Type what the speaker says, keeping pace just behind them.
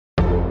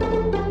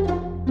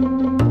Hey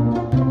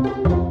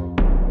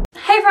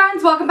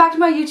friends, welcome back to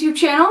my YouTube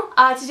channel.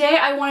 Today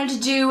I wanted to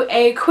do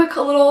a quick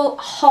little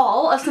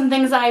haul of some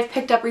things that I've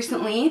picked up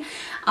recently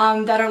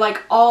that are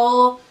like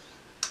all,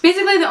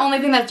 basically the only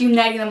thing that's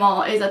uniting them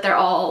all is that they're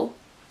all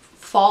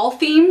fall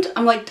themed.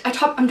 I'm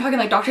talking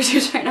like Dr.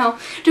 Seuss right now,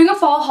 doing a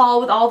fall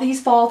haul with all these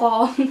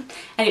fall.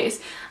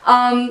 Anyways,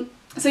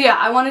 so yeah,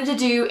 I wanted to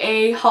do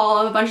a haul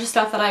of a bunch of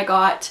stuff that I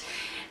got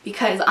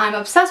because I'm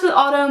obsessed with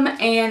autumn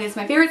and it's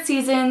my favorite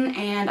season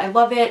and I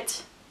love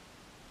it.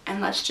 And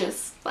let's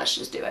just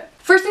do it.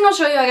 First thing I'll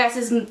show you, I guess,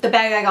 is the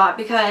bag I got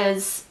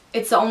because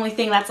it's the only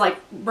thing that's like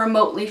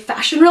remotely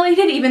fashion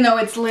related, even though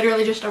it's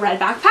literally just a red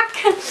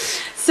backpack.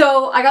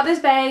 So I got this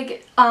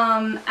bag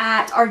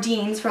at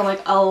Ardene's for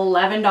like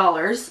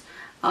 $11.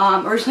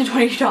 Originally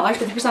 $22,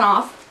 50%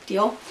 off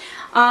deal.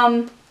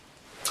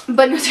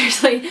 But no,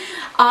 seriously,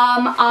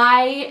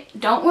 I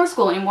don't go to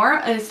school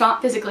anymore. It's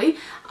not physically,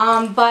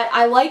 but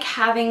I like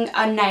having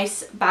a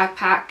nice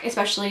backpack,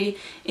 especially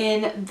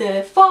in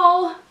the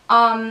fall.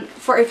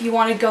 For if you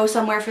want to go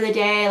somewhere for the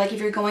day, like if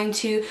you're going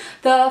to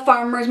the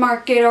farmer's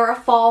market or a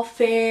fall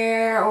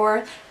fair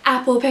or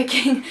apple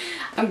picking.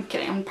 I'm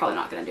kidding, I'm probably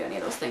not going to do any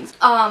of those things.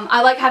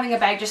 I like having a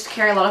bag just to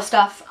carry a lot of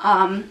stuff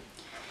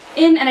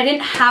in, and I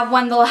didn't have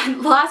one. The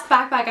last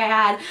backpack I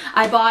had,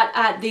 I bought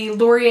at the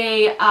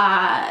Laurier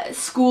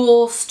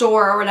school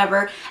store or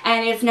whatever,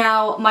 and it's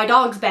now my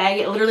dog's bag.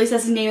 It literally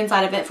says his name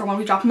inside of it for when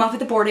we drop him off at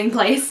the boarding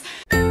place.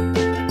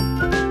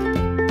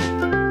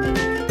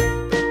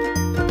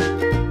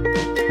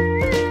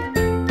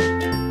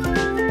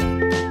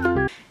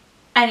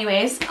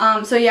 Anyways,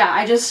 so yeah,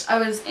 I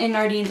was in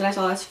Ardene's and I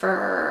saw this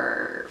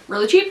for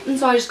really cheap, and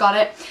so I just got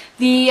it.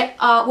 The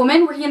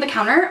woman working at the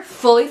counter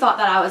fully thought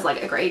that I was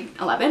like a grade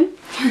 11.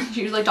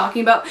 She was like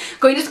talking about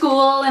going to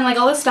school and like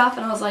all this stuff,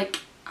 and I was like,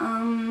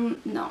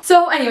 no.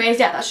 So anyways,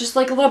 yeah, that's just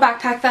like a little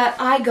backpack that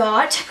I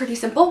got. Pretty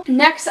simple.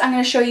 Next, I'm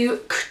going to show you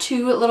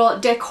two little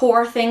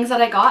decor things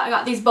that I got. I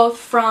got these both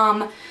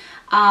from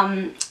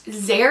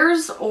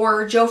Zayre's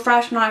or Joe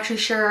Fresh. I'm not actually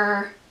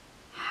sure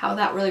how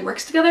that really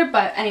works together,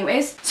 but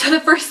anyways. So the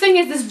first thing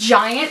is this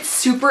giant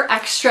super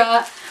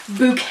extra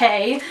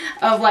bouquet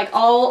of like a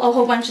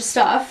whole bunch of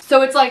stuff.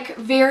 So it's like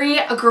very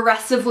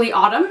aggressively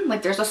autumn.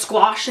 Like there's a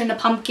squash and a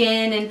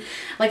pumpkin and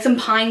like some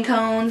pine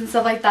cones and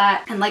stuff like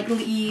that, and like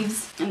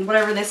leaves and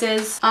whatever this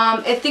is.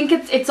 I think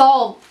it's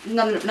all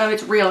none of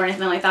it's real or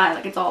anything like that.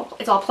 Like it's all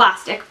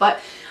plastic, but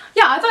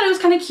yeah, I thought it was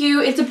kind of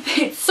cute.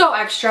 It's so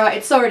extra,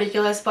 it's so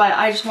ridiculous, but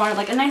I just wanted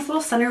like a nice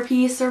little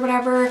centerpiece or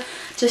whatever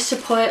just to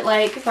put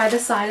like by the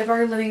side of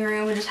our living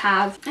room and just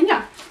have, and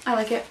yeah, I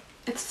like it.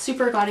 It's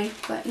super gaudy,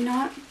 but you know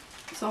what?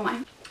 So am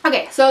I.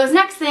 Okay, so this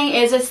next thing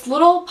is this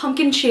little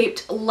pumpkin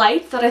shaped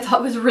light that I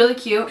thought was really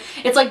cute.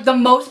 It's like the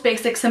most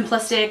basic,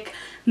 simplistic,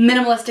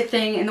 minimalistic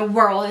thing in the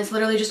world. It's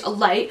literally just a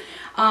light.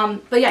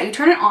 But yeah, you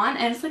turn it on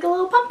and it's like a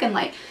little pumpkin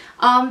light.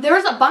 There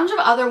was a bunch of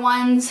other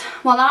ones,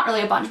 well not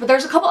really a bunch, but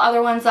there's a couple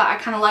other ones that I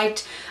kind of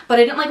liked, but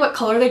I didn't like what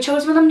color they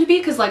chose for them to be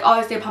because like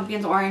obviously a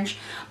pumpkin's orange,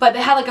 but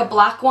they had like a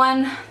black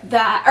one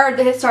that, or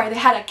they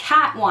had a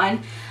cat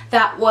one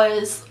that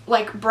was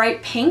like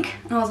bright pink,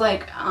 and I was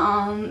like,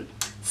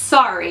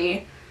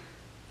 sorry,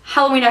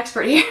 Halloween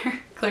expert here,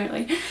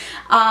 clearly.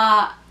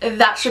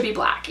 That should be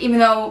black, even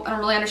though I don't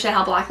really understand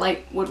how black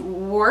light would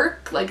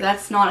work. Like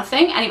that's not a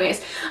thing.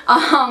 Anyways,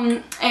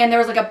 and there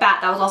was like a bat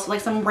that was also like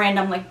some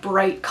random like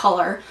bright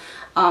color.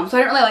 So I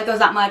didn't really like those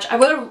that much. I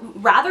would have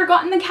rather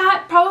gotten the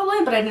cat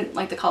probably, but I didn't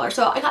like the color.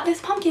 So I got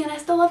this pumpkin. I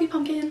still love you,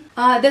 pumpkin.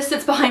 This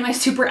sits behind my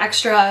super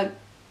extra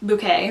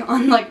bouquet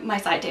on like my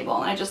side table,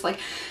 and I just like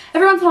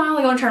every once in a while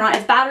I go and turn it on.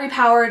 It's battery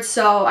powered,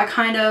 so I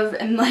kind of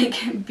am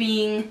like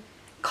being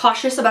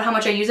cautious about how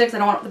much I use it because I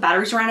don't want the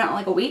batteries to run out in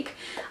like a week.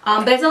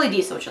 But it's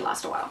LED, so it should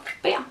last a while.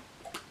 But yeah,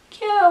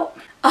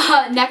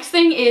 cute. Next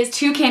thing is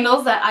two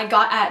candles that I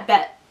got at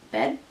Bath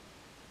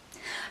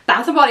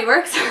 & Body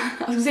Works. I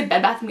was gonna say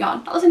Bed Bath &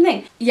 Beyond, not the same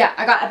thing. Yeah,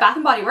 I got at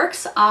Bath & Body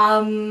Works.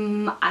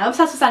 I'm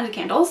obsessed with scented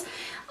candles.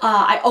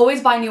 I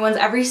always buy new ones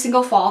every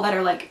single fall that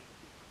are like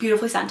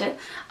beautifully scented.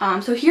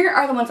 So here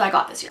are the ones I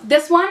got this year.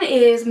 This one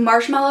is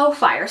Marshmallow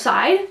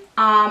Fireside.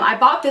 I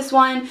bought this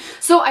one,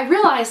 so I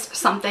realized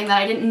something that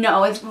I didn't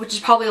know, which is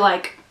probably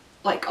like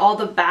all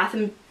the Bath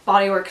and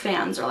Body Works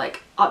fans are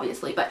like,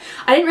 obviously, but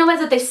I didn't realize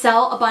that they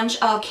sell a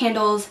bunch of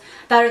candles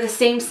that are the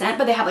same scent,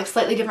 but they have like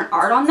slightly different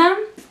art on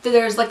them.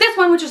 There's like this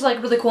one, which is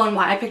like really cool, and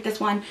why I picked this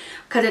one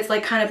because it's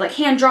like kind of like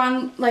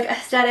hand-drawn like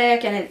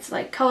aesthetic, and it's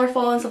like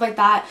colorful and stuff like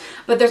that.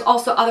 But there's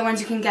also other ones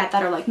you can get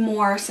that are like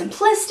more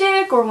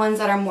simplistic, or ones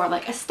that are more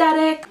like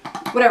aesthetic,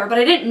 whatever. But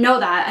I didn't know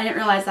that. I didn't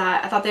realize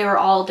that. I thought they were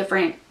all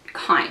different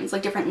kinds,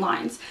 like different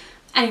lines.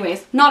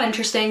 Anyways, not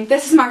interesting.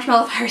 This is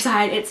Marshmallow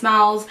Fireside. It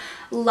smells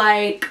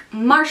like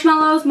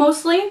marshmallows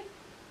mostly.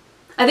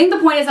 I think the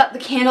point is that the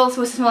candle is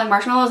supposed to smell like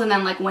marshmallows, and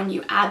then like when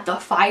you add the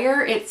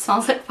fire, it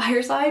smells like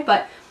fireside.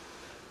 But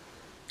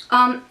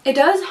it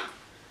does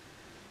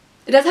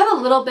have a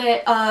little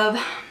bit of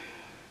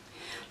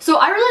So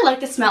I really like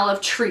the smell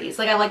of trees.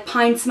 Like I like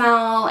pine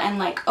smell and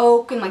like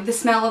oak and like the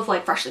smell of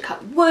like freshly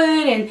cut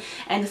wood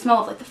and the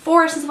smell of like the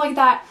forest and stuff like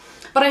that.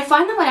 But I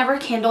find that whenever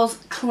candles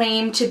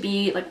claim to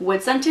be like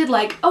wood scented,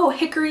 like, oh,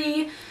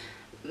 hickory,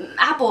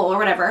 apple or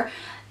whatever,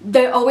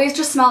 they always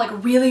just smell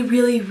like really,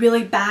 really,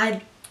 really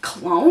bad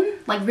cologne.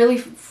 Like really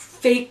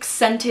fake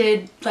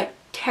scented, like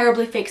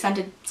terribly fake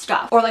scented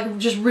stuff. Or like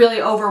just really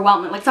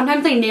overwhelming. Like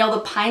sometimes they nail the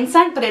pine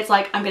scent, but it's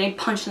like I'm getting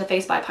punched in the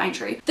face by a pine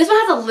tree. This one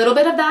has a little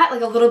bit of that,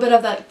 like a little bit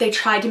of the, they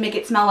tried to make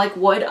it smell like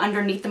wood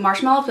underneath the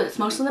marshmallows, but it's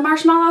mostly the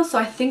marshmallows, so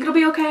I think it'll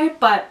be okay.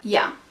 But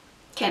yeah.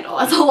 Candle.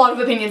 That's a lot of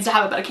opinions to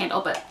have about a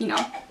candle, but you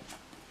know,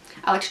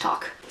 I like to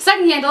talk.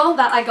 Second candle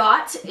that I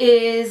got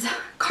is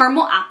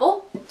caramel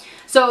apple.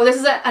 So this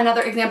is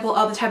another example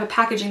of the type of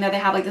packaging that they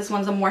have. Like this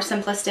one's a more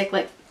simplistic,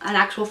 like an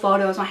actual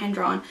photo is my hand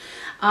drawn.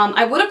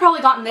 I would have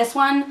probably gotten this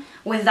one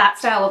with that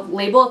style of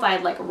label if I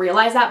had like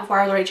realized that before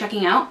I was already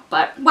checking out,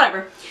 but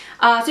whatever.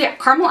 So yeah,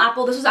 caramel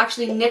apple. This was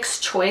actually Nick's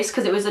choice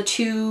because it was a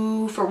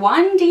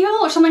 2-for-1 deal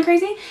or something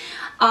crazy.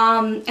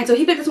 And so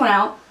he picked this one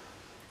out.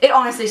 It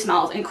honestly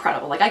smells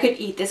incredible. Like I could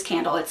eat this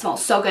candle. It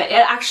smells so good. It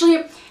actually,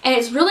 and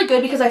it's really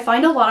good because I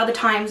find a lot of the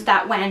times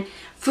that when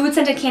food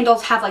scented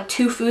candles have like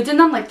 2 foods in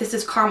them, like this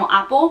is caramel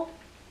apple,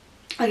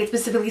 like it's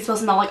specifically supposed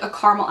to smell like a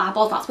caramel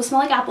apple. It's not supposed to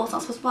smell like apple. It's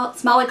not supposed to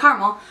smell like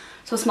caramel.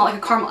 It's supposed to smell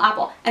like a caramel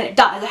apple. And it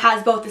does. It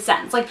has both the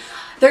scents. Like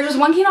there's just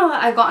one candle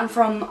that I've gotten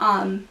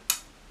from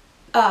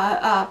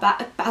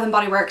Bath and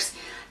Body Works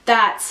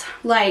that's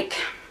like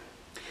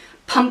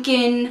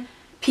pumpkin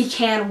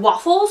pecan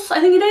waffles, I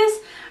think it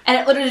is. And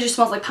it literally just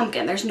smells like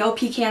pumpkin. There's no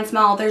pecan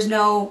smell. There's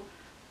no,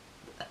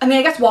 I mean,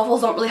 I guess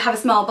waffles don't really have a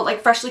smell, but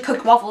like freshly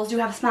cooked waffles do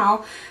have a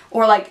smell.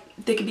 Or like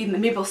they could be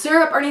maple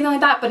syrup or anything like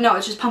that, but no,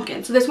 it's just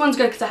pumpkin. So this one's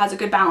good because it has a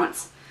good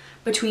balance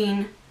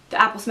between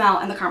the apple smell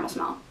and the caramel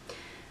smell.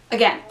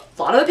 Again,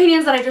 a lot of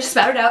opinions that I just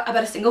spouted out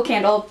about a single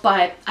candle,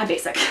 but I'm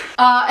basic.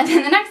 And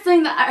then the next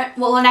thing that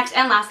the next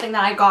and last thing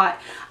that I got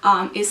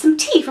is some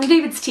tea from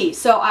David's Tea.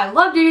 So I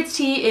love David's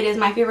Tea. It is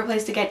my favorite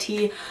place to get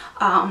tea.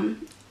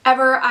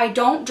 Ever. I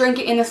don't drink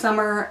it in the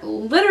summer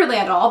literally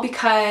at all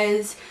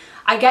because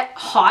I get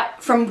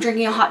hot from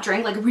drinking a hot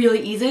drink like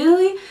really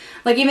easily.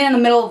 Like even in the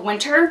middle of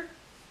winter,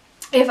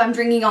 if I'm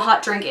drinking a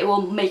hot drink, it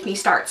will make me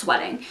start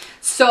sweating.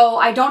 So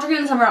I don't drink it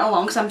in the summer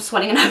alone because I'm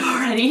sweating enough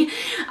already.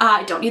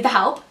 I don't need the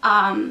help.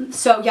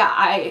 So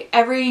yeah,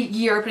 every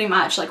year pretty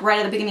much, like right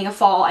at the beginning of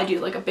fall, I do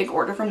like a big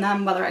order from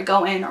them, whether I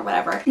go in or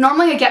whatever.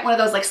 Normally I get one of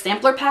those like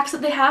sampler packs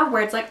that they have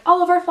where it's like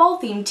all of our fall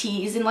themed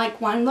teas in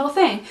like one little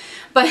thing.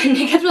 But it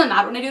gets really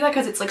mad when I do that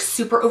because it's like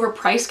super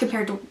overpriced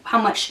compared to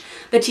how much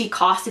the tea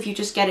costs if you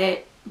just get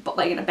it but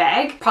like in a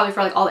bag, probably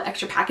for like all the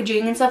extra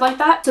packaging and stuff like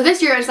that. So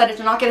this year I decided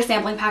to not get a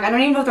sampling pack. I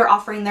don't even know if they're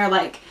offering their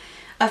like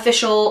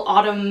official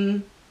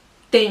autumn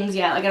things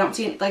yet. Like I don't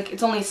see it, like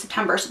it's only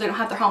September, so they don't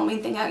have their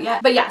Halloween thing out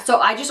yet. But yeah,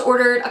 so I just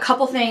ordered a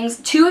couple things.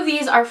 2 of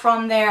these are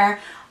from their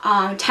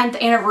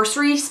 10th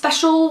anniversary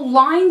special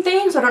line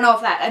thing. So I don't know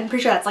if that, I'm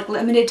pretty sure that's like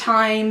limited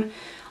time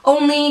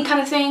only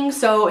kind of thing.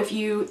 So if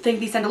you think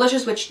these sound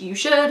delicious, which you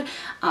should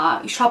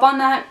hop on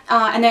that.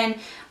 And then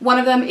one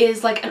of them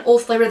is like an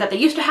old flavor that they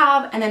used to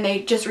have and then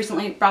they just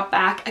recently brought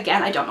back.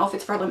 Again, I don't know if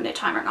it's for a limited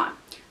time or not.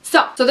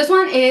 So this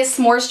one is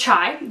s'mores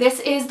chai. This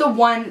is the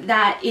one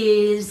that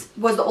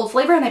was the old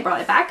flavor and they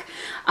brought it back.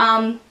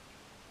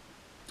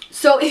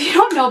 So if you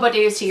don't know about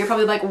David's Tea, you're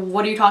probably like,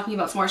 what are you talking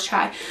about, s'mores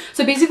chai?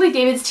 So basically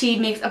David's Tea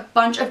makes a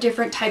bunch of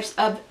different types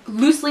of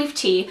loose leaf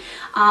tea,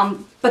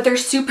 but they're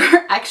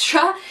super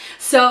extra.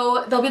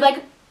 So they'll be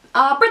like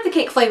birthday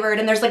cake flavored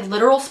and there's like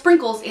literal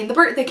sprinkles in the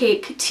birthday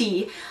cake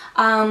tea.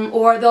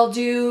 Or they'll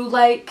do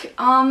like,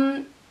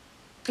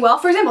 well,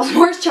 for example,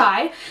 s'mores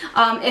chai.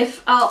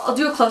 If I'll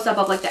do a close-up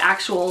of like the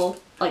actual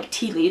like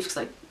tea leaves because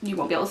like you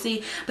won't be able to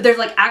see, but there's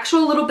like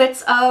actual little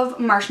bits of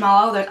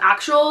marshmallow, there's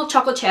actual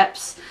chocolate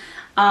chips,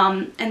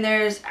 and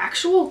there's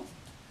actual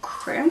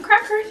graham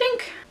cracker, I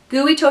think.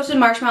 Gooey toasted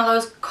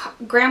marshmallows,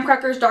 graham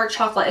crackers, dark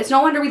chocolate. It's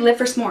no wonder we live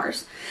for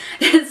s'mores.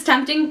 It's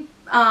tempting.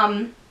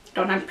 Don't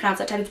know how to pronounce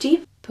that type of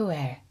tea.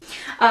 Puer.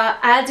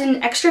 Adds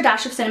an extra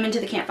dash of cinnamon to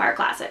the campfire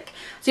classic.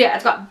 So yeah,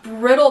 it's got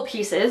brittle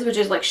pieces, which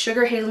is like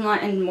sugar,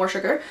 hazelnut, and more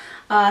sugar.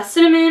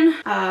 Cinnamon,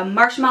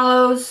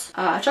 marshmallows,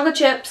 chocolate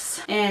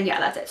chips, and yeah,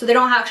 that's it. So they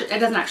don't actually, it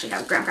doesn't actually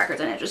have graham crackers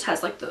in it. It just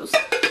has like those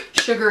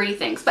sugary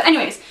things. But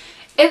anyways,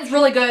 it's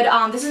really good.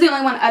 This is the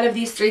only one out of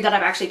these 3 that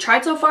I've actually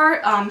tried so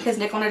far because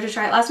Nick wanted to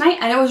try it last night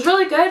and it was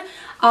really good.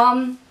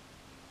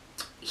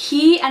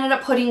 He ended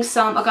up putting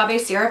some agave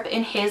syrup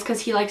in his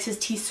because he likes his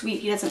tea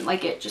sweet. He doesn't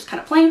like it just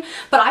kind of plain.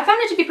 But I found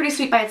it to be pretty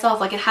sweet by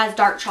itself. Like it has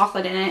dark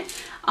chocolate in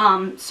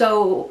it.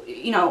 So,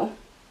 you know,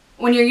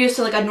 when you're used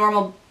to like a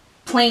normal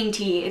plain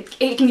tea,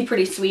 it can be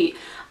pretty sweet.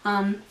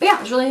 But yeah,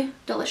 it was really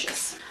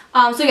delicious.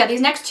 So yeah, these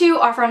next 2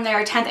 are from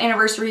their 10th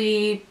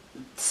anniversary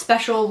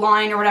special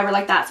line or whatever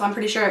like that. So I'm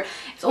pretty sure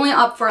it's only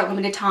up for a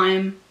limited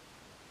time.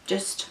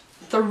 Just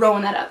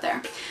throwing that out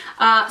there.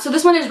 So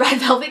this one is red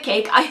velvet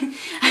cake.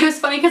 I was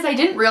funny because I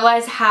didn't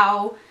realize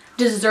how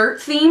dessert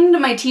themed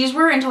my teas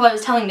were until I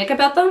was telling Nick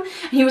about them.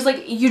 And he was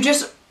like, you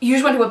just you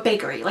just went to a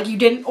bakery. Like, you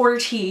didn't order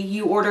tea,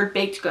 you ordered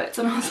baked goods.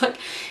 And I was like,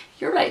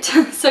 you're right.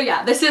 So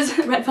yeah, this is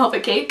red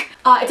velvet cake.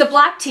 It's a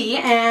black tea,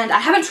 and I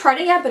haven't tried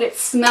it yet, but it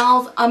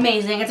smells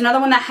amazing. It's another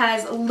one that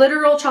has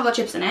literal chocolate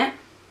chips in it.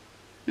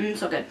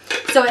 So good.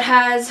 So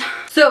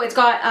it's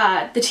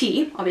got the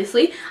tea,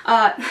 obviously.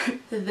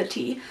 The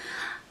tea.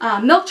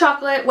 Milk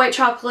chocolate, white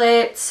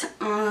chocolate,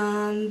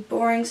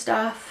 boring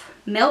stuff.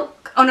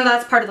 Milk. Oh no,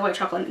 that's part of the white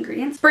chocolate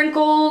ingredients.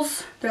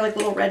 Sprinkles. They're like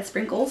little red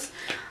sprinkles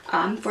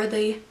for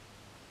the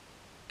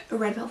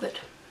red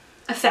velvet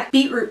effect.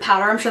 Beetroot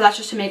powder. I'm sure that's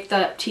just to make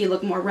the tea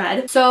look more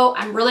red. So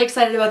I'm really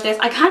excited about this.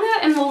 I kind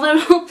of am a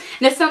little, and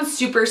this sounds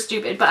super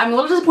stupid, but I'm a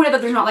little disappointed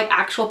that there's not like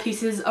actual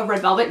pieces of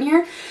red velvet in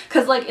here,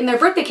 because like in their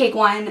birthday cake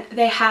one,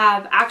 they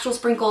have actual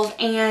sprinkles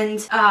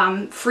and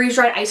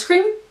freeze-dried ice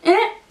cream in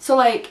it. So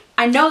like,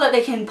 I know that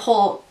they can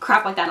pull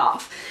crap like that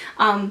off.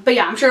 But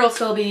yeah, I'm sure it'll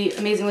still be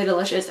amazingly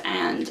delicious,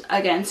 and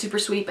again, super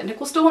sweet, but Nick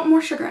will still want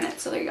more sugar in it.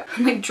 So there you go.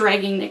 I'm like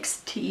dragging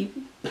Nick's tea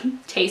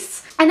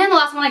tastes. And then the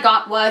last one I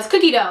got was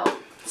cookie dough.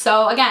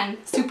 So again,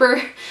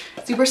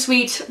 super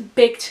sweet,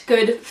 baked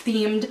good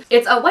themed.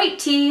 It's a white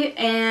tea,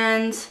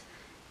 and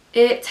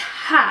it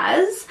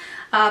has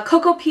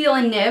cocoa peel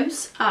and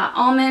nibs,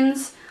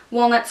 almonds,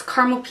 walnuts,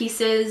 caramel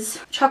pieces,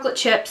 chocolate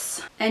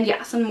chips, and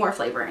yeah, some more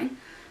flavoring.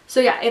 So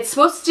yeah, it's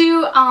supposed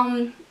to,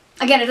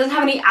 again, it doesn't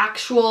have any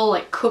actual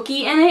like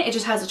cookie in it. It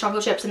just has the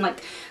chocolate chips and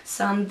like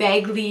some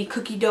vaguely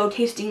cookie dough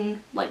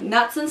tasting like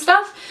nuts and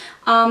stuff.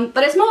 But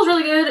it smells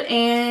really good,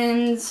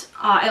 and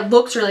it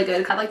looks really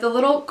good. It's got like the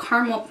little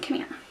caramel, come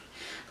here.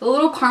 The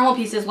little caramel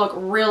pieces look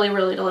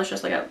really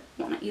delicious. Like, I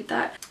want to eat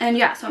that. And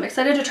yeah, so I'm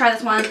excited to try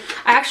this one.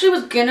 I actually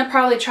was gonna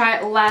probably try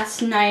it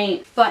last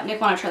night, but Nick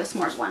wanted to try the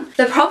s'mores one.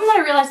 The problem that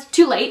I realized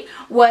too late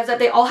was that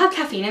they all have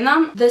caffeine in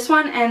them. This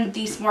one and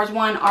the s'mores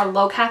one are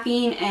low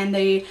caffeine, and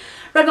the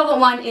red velvet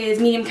one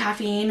is medium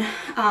caffeine,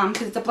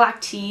 because it's a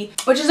black tea,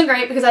 which isn't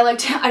great because I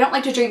don't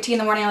like to drink tea in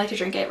the morning. I like to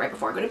drink it right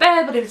before I go to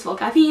bed, but if it's low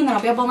caffeine, then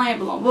I'll be up all night,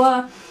 blah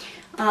blah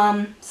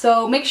blah.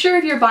 So make sure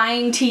if you're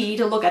buying tea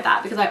to look at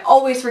that, because I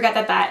always forget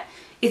that that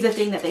is a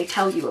thing that they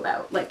tell you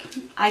about. Like,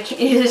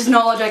 it is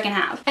knowledge I can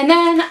have. And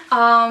then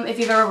if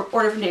you've ever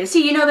ordered from Day to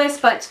Tea, you know this,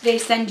 but they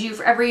send you,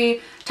 for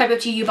every type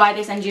of tea you buy,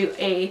 they send you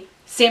a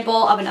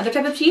sample of another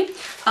type of tea.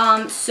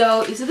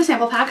 So these are the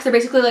sample packs. They're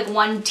basically like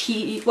one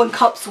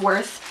cup's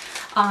worth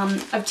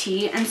of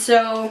tea. And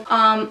so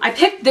I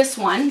picked this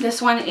one.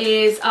 This one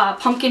is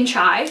pumpkin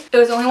chai. It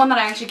was the only one that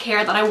I actually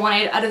cared that I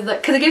wanted out of the,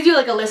 because it gives you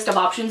like a list of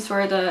options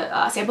for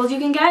the samples you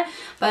can get,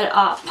 but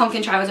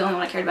pumpkin chai was the only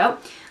one I cared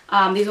about.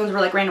 These ones were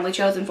like randomly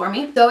chosen for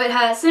me. So it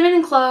has cinnamon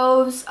and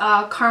cloves,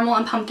 caramel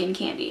and pumpkin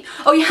candy.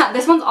 Oh yeah,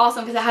 this one's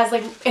awesome because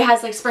it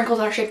has like sprinkles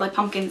that are shaped like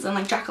pumpkins and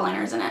like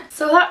jack-o'-lanterns in it.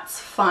 So that's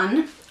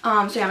fun.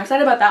 So yeah, I'm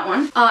excited about that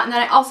one. And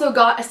then I also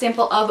got a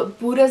sample of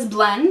Buddha's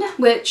Blend,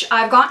 which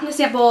I've gotten a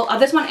sample of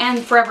this one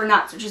and Forever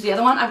Nuts, which is the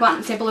other one. I've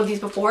gotten a sample of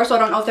these before, so I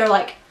don't know if they're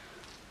like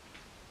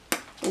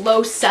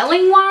low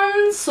selling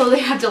ones, so they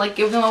have to like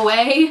give them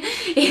away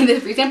in the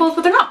free samples,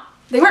 but they're not.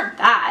 They weren't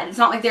bad. It's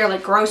not like they're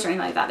like gross or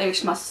anything like that. They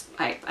just must,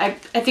 I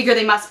figure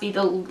they must be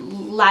the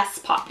less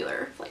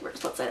popular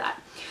flavors, let's say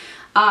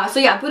that.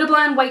 So yeah, Buddha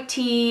Blend, white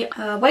tea,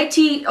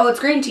 oh it's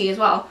green tea as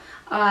well.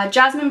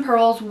 Jasmine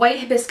pearls, white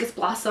hibiscus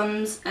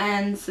blossoms,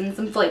 and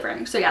some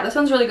flavoring. So yeah, this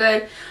one's really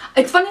good.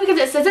 It's funny because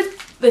it says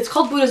it's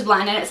called Buddha's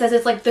Blend, and it says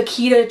it's like the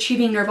key to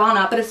achieving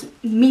nirvana, but it's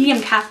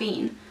medium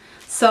caffeine.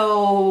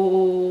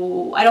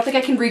 So I don't think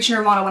I can reach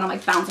nirvana when I'm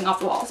like bouncing off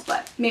the walls,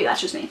 but maybe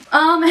that's just me.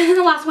 And then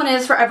the last one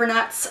is Forever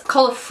Nuts,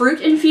 called a fruit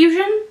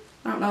infusion.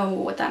 I don't know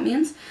what that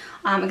means.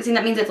 I'm guessing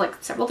that means it's like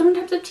several different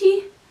types of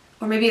tea,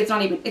 or maybe it's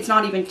not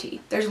even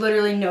tea. There's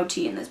literally no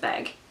tea in this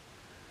bag.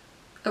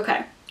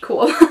 Okay,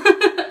 cool.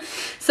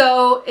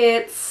 So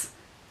it's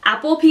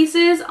apple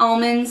pieces,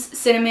 almonds,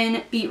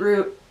 cinnamon,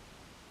 beetroot,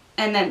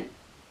 and then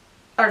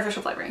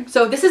artificial flavoring.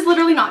 So this is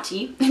literally not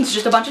tea. It's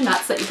just a bunch of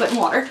nuts that you put in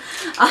water.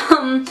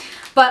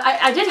 But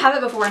I did have it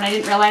before and I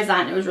didn't realize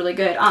that, and it was really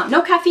good.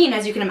 No caffeine,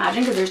 as you can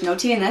imagine, because there's no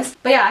tea in this.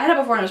 But yeah, I had it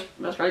before and it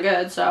was really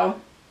good, so.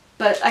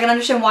 But I can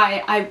understand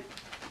why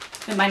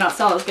it might not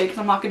sell as good, because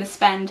I'm not going to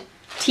spend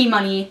tea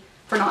money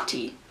for not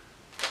tea.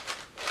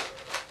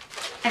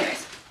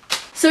 Anyways.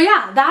 So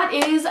yeah, that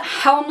is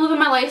how I'm living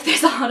my life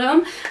this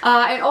autumn.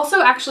 I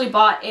also actually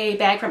bought a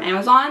bag from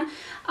Amazon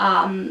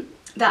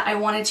that I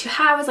wanted to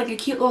have as like a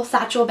cute little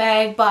satchel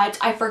bag, but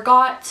I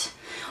forgot.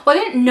 Well, I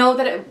didn't know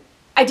that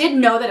I did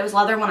know that it was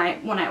leather when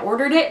I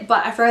ordered it,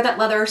 but I forgot that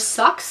leather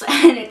sucks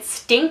and it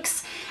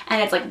stinks and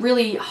it's like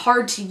really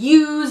hard to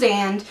use,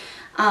 and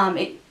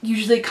it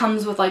usually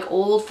comes with like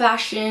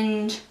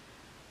old-fashioned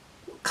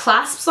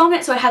clasps on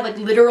it, so it had like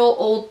literal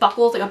old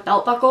buckles, like a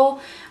belt buckle,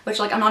 which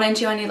like I'm not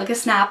into. I need like a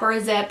snap or a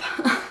zip.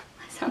 I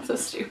sound so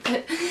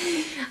stupid.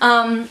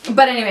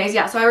 But anyways,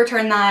 yeah, so I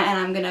returned that and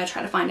I'm gonna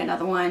try to find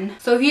another one.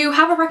 So if you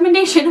have a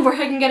recommendation of where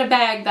I can get a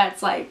bag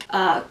that's like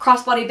a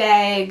crossbody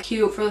bag,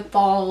 cute for the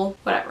fall,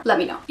 whatever, let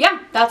me know. Yeah,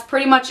 that's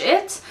pretty much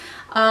it.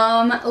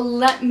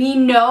 Let me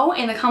know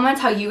in the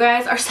comments how you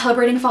guys are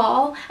celebrating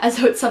fall, as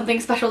though it's something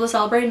special to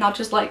celebrate, not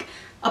just like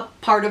a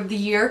part of the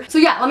year. So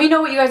yeah, let me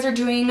know what you guys are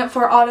doing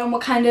for autumn,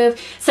 what kind of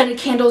scented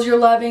candles you're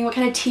loving, what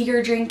kind of tea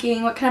you're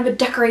drinking, what kind of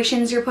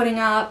decorations you're putting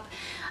up,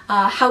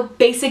 how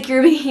basic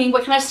you're being,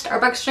 what kind of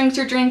Starbucks drinks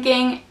you're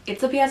drinking.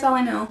 It's a PSL,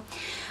 I know.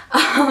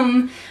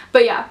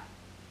 But yeah,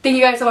 thank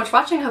you guys so much for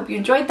watching. I hope you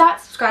enjoyed that.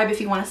 Subscribe if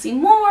you want to see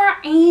more,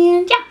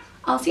 and yeah,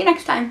 I'll see you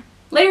next time.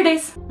 Later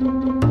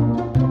days.